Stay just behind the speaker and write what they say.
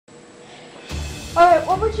Alright,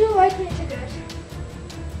 what would you like me to do?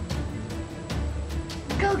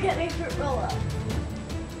 Go get me fruit roll up.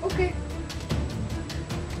 Okay.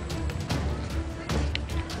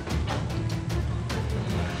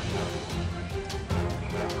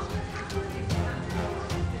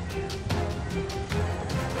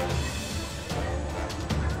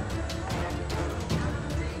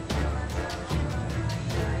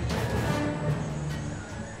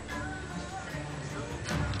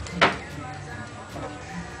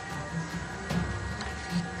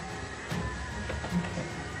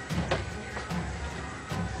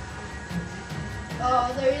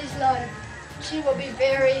 Oh, there is none. She will be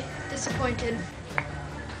very disappointed.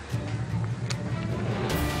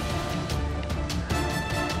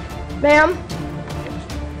 Ma'am,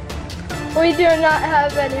 we do not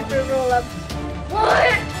have any fruit roll-ups.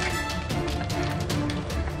 What?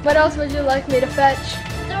 What else would you like me to fetch?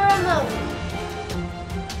 The remote.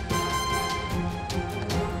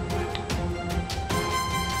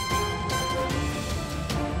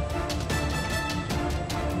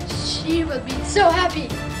 She will be so happy.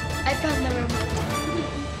 I found the remote.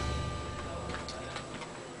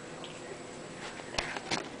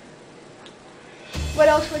 What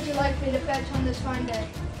else would you like me to fetch on this fine day?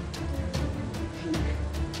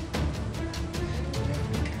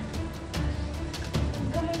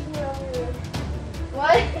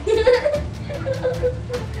 What?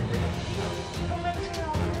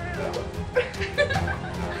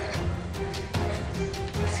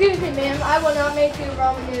 Excuse me, ma'am. I will not make you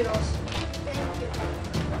ramen noodles.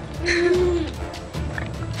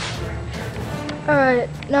 Alright,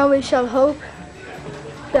 now we shall hope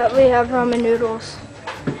that we have ramen noodles.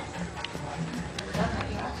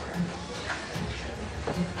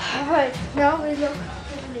 Alright, now we look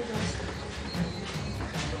for the noodles.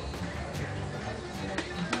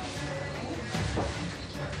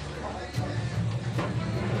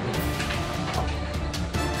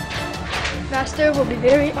 Master will be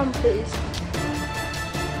very unpleased.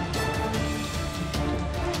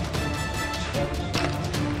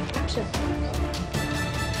 Action.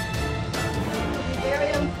 Will be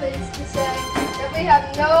very unpleased to say that we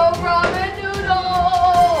have no ramen noodles.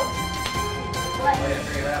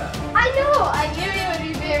 I know. I knew you would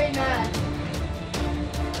be very mad.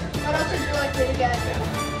 What else would you like me to get?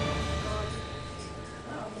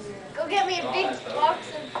 Go get me a big box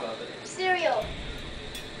of cereal.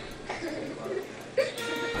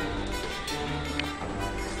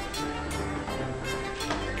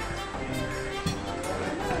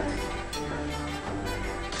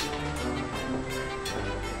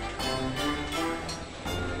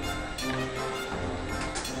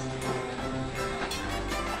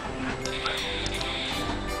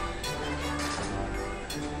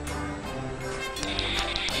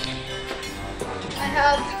 I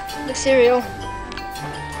have the cereal.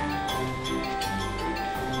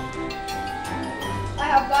 I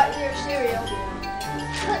have got your cereal.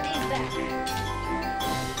 Put these back.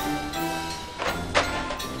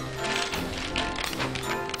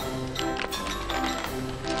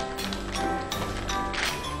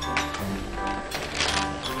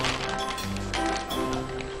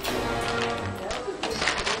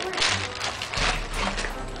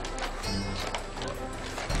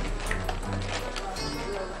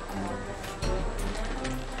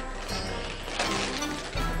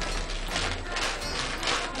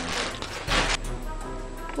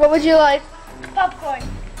 What would you like? Popcorn.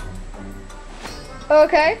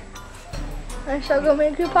 Okay. I shall go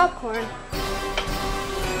make you popcorn.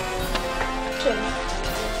 Sure.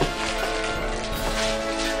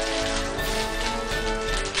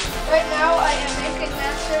 Right now I am making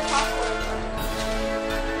master popcorn.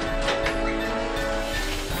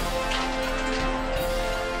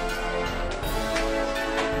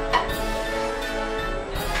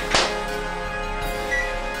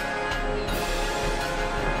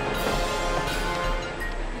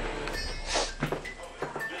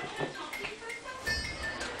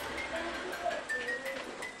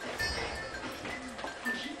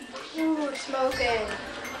 Ooh, smoking.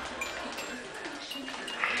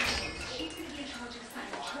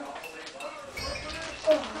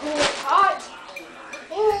 Oh, it's hot.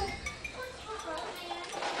 Ooh.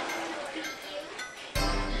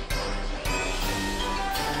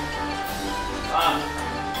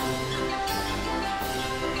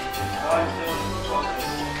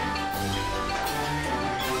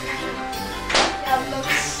 That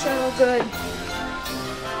looks so good.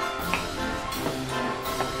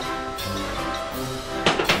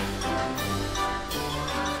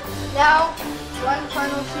 Now, one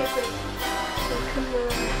final secret. So come on,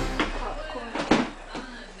 popcorn.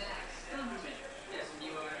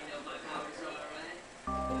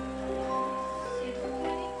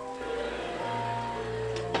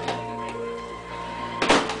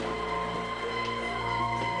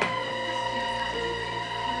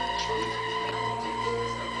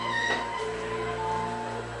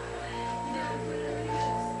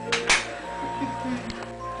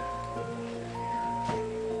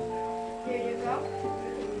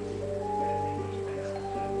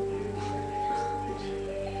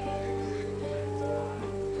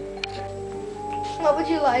 What would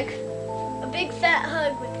you like? A big fat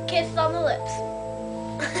hug with a kiss on the lips.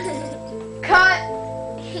 Cut!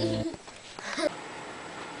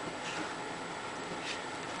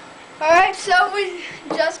 Alright, so we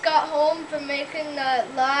just got home from making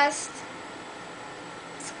that last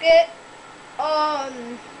skit.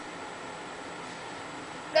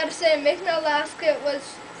 Gotta say, making that last skit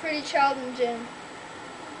was pretty challenging.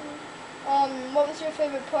 What was your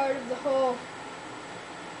favorite part of the whole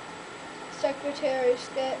secretary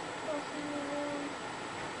skit?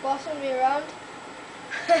 Bossing me around?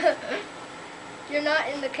 You're not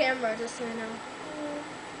in the camera, just so you know.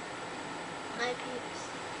 My peeps.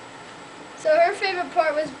 So her favorite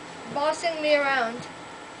part was bossing me around.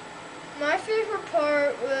 My favorite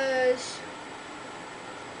part was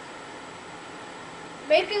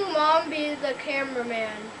making Mom be the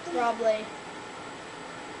cameraman, probably.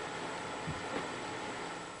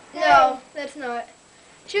 No, that's not.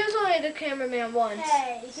 She was only the cameraman once.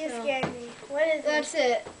 Hey, you scared me. What is That's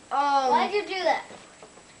it. Why'd you do that?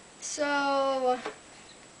 So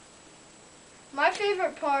my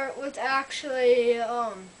favorite part was actually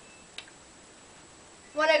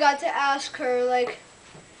when I got to ask her, like,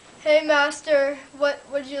 hey master, what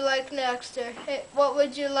would you like next? Or hey, what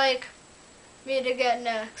would you like me to get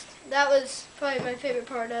next? That was probably my favorite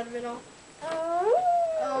part out of it all.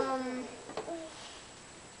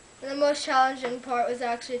 The most challenging part was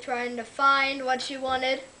actually trying to find what she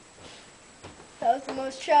wanted. That was the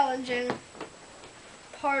most challenging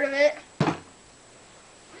part of it.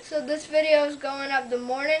 So this video is going up the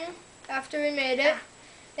morning after we made it.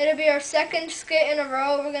 It'll be our second skit in a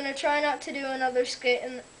row. We're going to try not to do another skit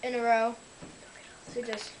in a row. We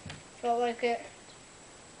just felt like it.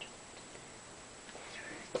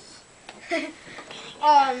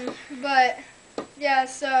 But yeah,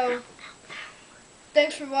 so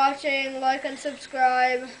thanks for watching. Like and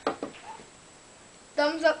subscribe.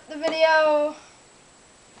 Thumbs up the video.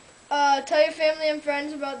 Tell your family and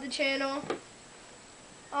friends about the channel.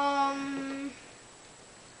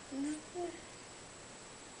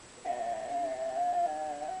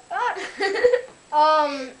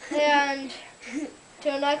 And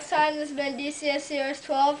till next time, this has been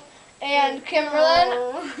DCSCRS12 and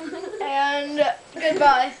Kimberlyn, and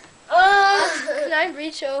goodbye. Can I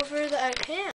reach over that can?